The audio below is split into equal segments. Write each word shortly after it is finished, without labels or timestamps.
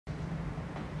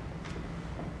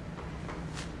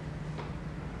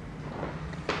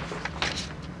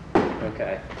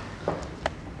Okay.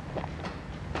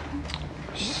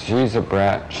 She's a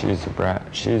brat, she's a brat,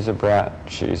 she's a brat,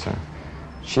 she's a brat,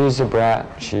 she's a brat,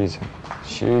 she's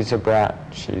a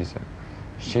brat,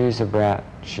 she's a brat,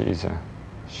 she's a.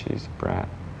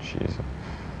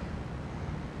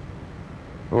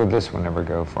 Well, this will never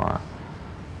go far.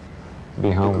 Be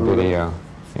home video,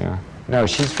 yeah. No,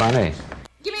 she's funny.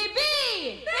 Give me B!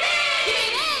 B! Give me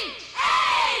an H!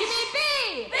 H! Give me B!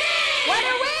 B! What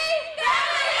are we?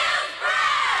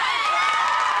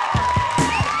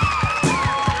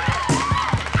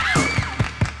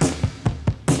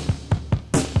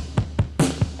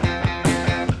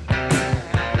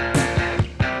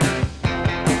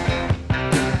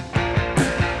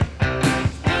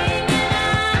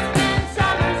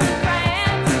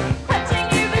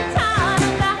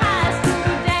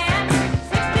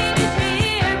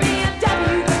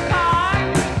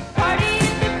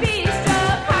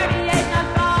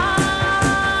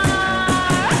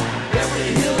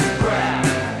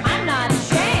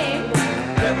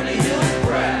 Beverly Hills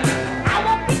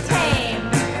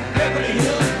Beverly Hills